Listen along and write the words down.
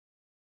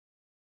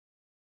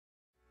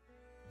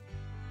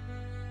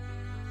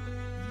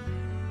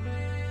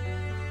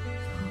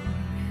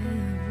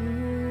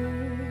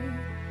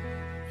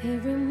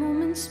Every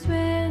moment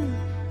spent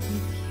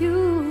with you,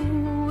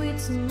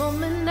 it's a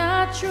moment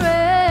I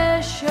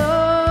treasure.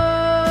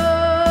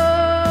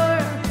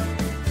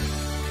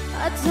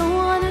 I don't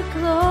wanna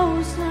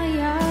close my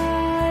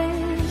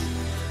eyes,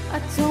 I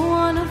don't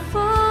wanna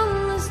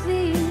fall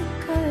asleep,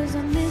 'cause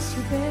I miss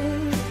you,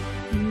 babe,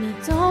 and I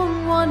don't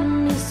wanna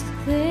miss a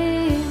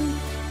thing.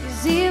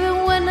 'Cause even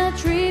when I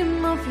dream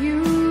of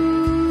you,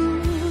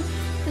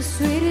 the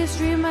sweetest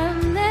dream I'll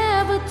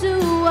never do,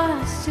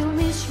 I still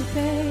miss you,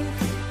 babe,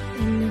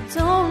 and I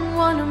don't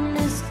wanna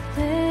miss a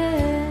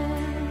thing.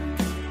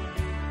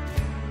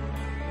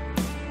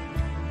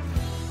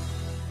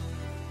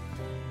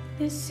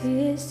 This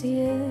is the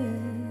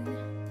end.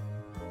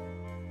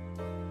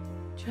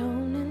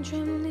 Drown and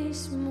dream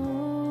this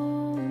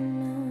moment,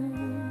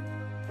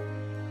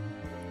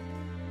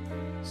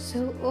 so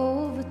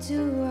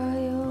overdue I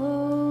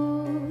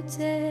owed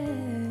it.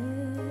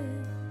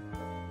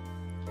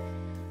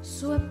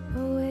 Swept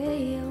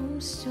away on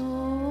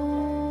stolen.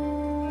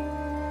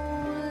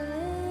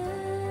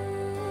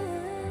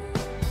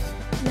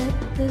 Let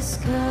the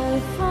sky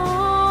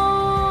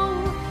fall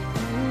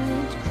and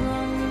it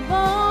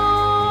crumble.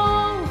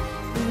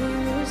 We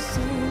will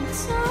stand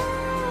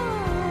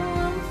tall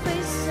and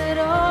face it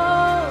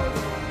all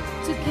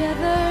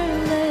together.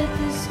 Let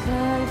the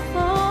sky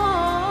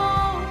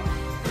fall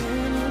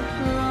and it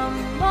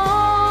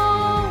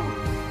crumble.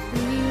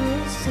 We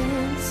will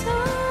stand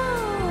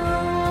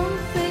tall,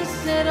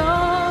 face it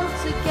all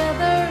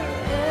together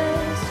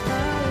as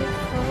sky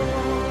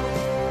falls.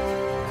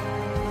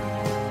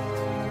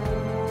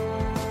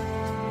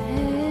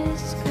 As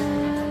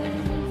sky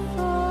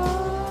falls.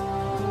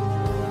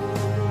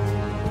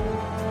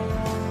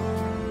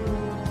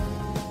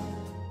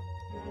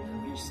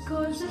 As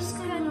coses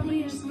que no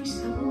havies vist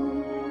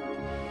segur.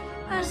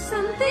 Has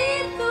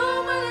sentit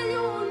com a la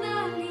lluna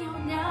li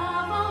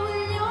ullava un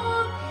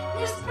llop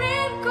i es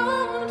pren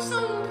com un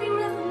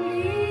somriure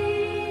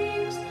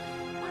d'oblits.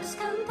 Has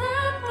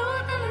cantat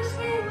totes les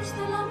veus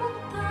de la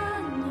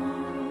muntanya,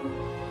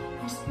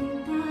 has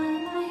pintat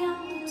mai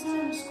amb tots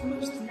els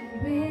colors del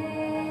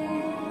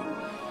vent,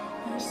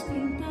 has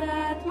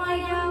pintat mai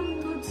amb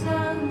tots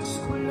els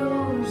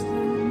colors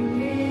del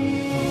vent.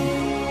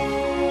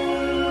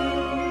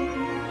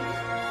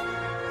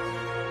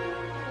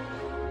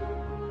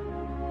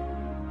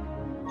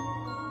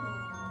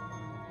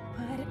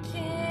 Per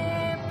què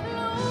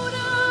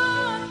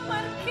plorar?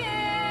 Per què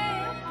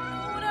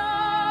plorar?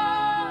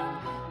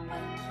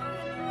 Per qui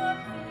no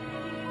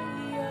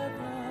havia de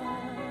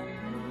plorar?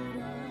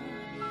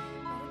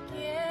 Per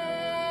què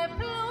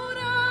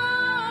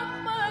plorar?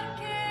 Per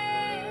què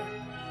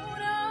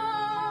plorar?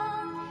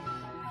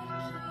 Per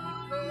qui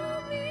no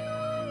havia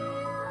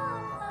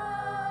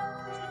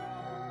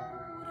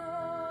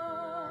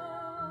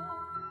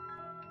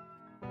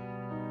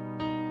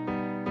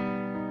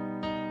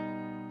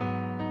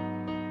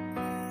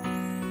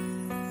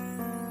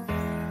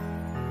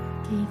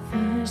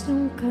Quizás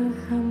nunca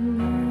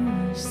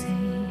jamás se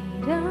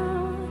irá,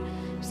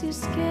 si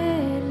es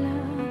que la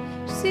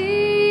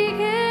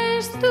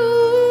sigues tú.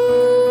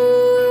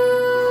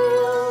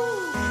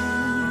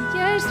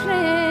 Ella es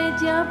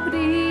ella,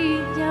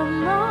 brilla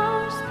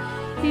más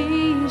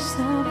y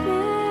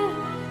saber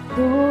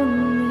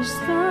dónde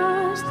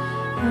estás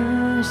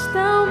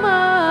hasta un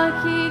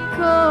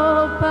mágico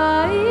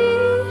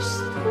país.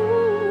 Tú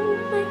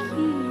me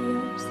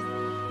guías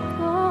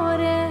por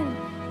el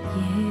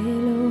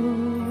hielo.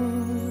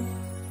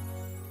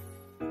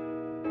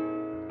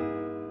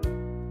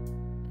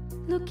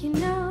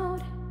 Looking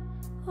out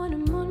on a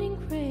morning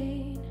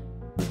rain,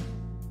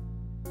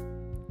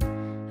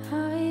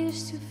 I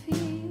used to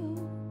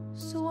feel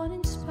so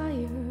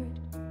uninspired.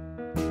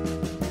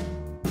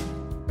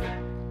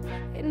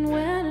 And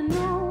when I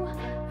know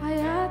I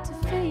had to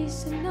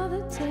face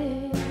another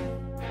day,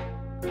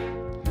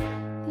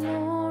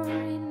 Lord,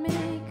 it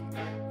make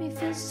me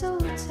feel so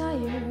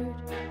tired.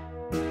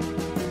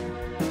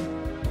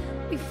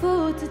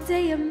 Before the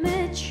day I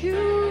met you,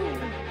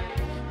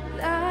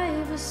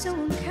 life was so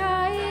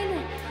unkind,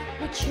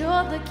 but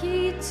you're the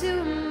key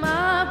to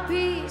my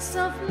peace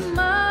of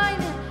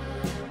mind.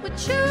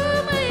 But you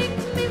make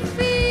me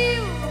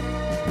feel,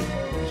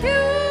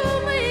 you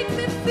make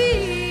me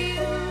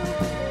feel,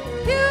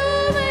 you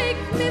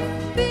make me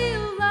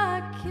feel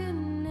like a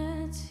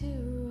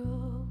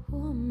natural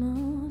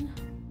woman.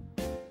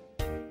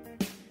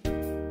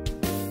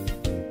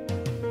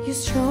 You're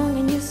strong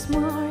and you're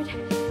smart,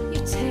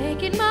 you're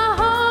taking my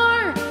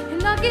heart,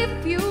 and I'll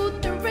give you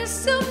the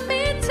rest of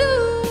me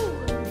too.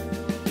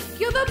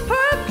 You're the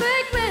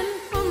perfect man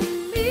for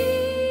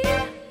me.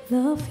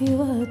 Love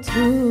you are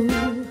too.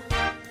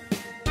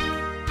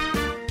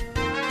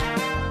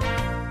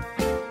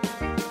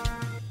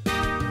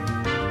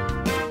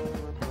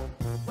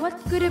 What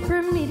good at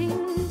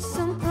permitting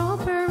some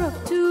proper of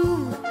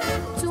doom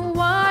to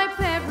wipe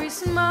every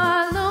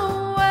smile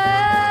away?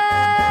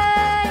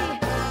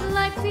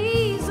 Life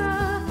is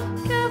a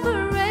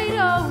cabaret,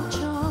 oh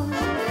John,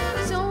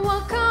 so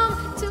welcome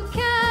to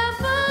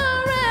cabaret.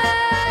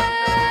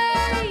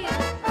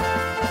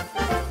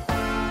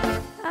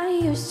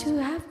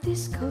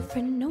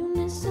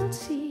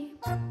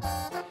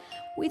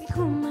 with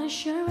whom I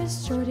share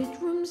assorted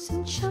rooms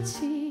in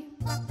Chelsea.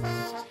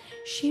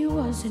 She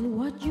wasn't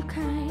what you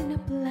kind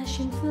of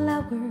blushing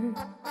flower.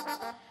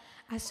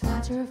 As a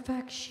matter of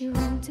fact, she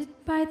rented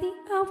by the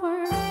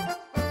hour.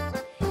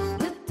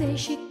 The day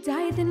she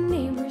died, the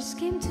neighbors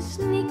came to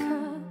sneak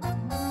her.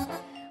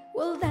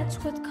 Well, that's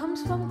what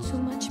comes from too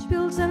much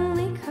pills and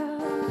liquor.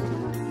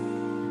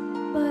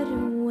 But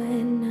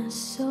when I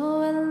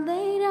saw her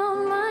lay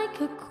down like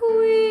a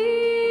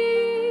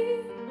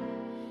queen,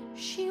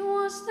 she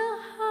was the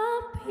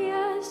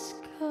happiest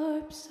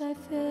corpse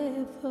I've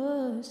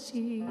ever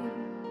seen.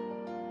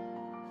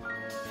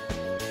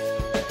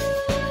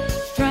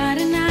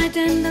 Friday night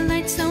and the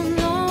lights down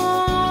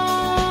low,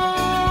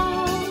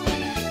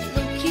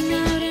 looking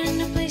out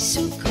in a place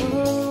so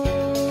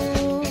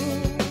cold,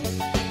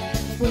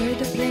 where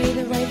to play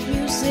the right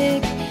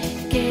music,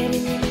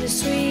 getting in the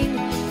swing,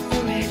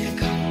 where to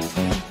come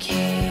for a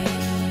king.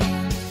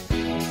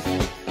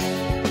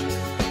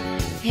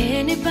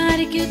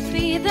 Anybody could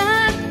be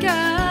that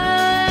guy,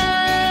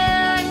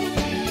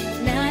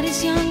 not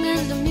as young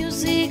and the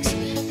music's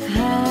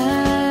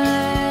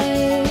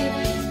high,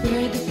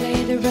 where to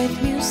play the right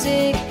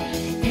music,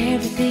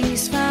 everything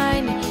is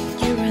fine,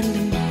 you're in the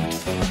mood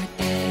for a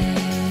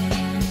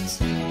dance.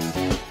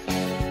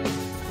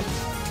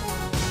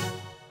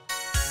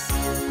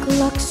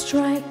 Clock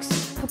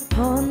strikes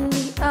upon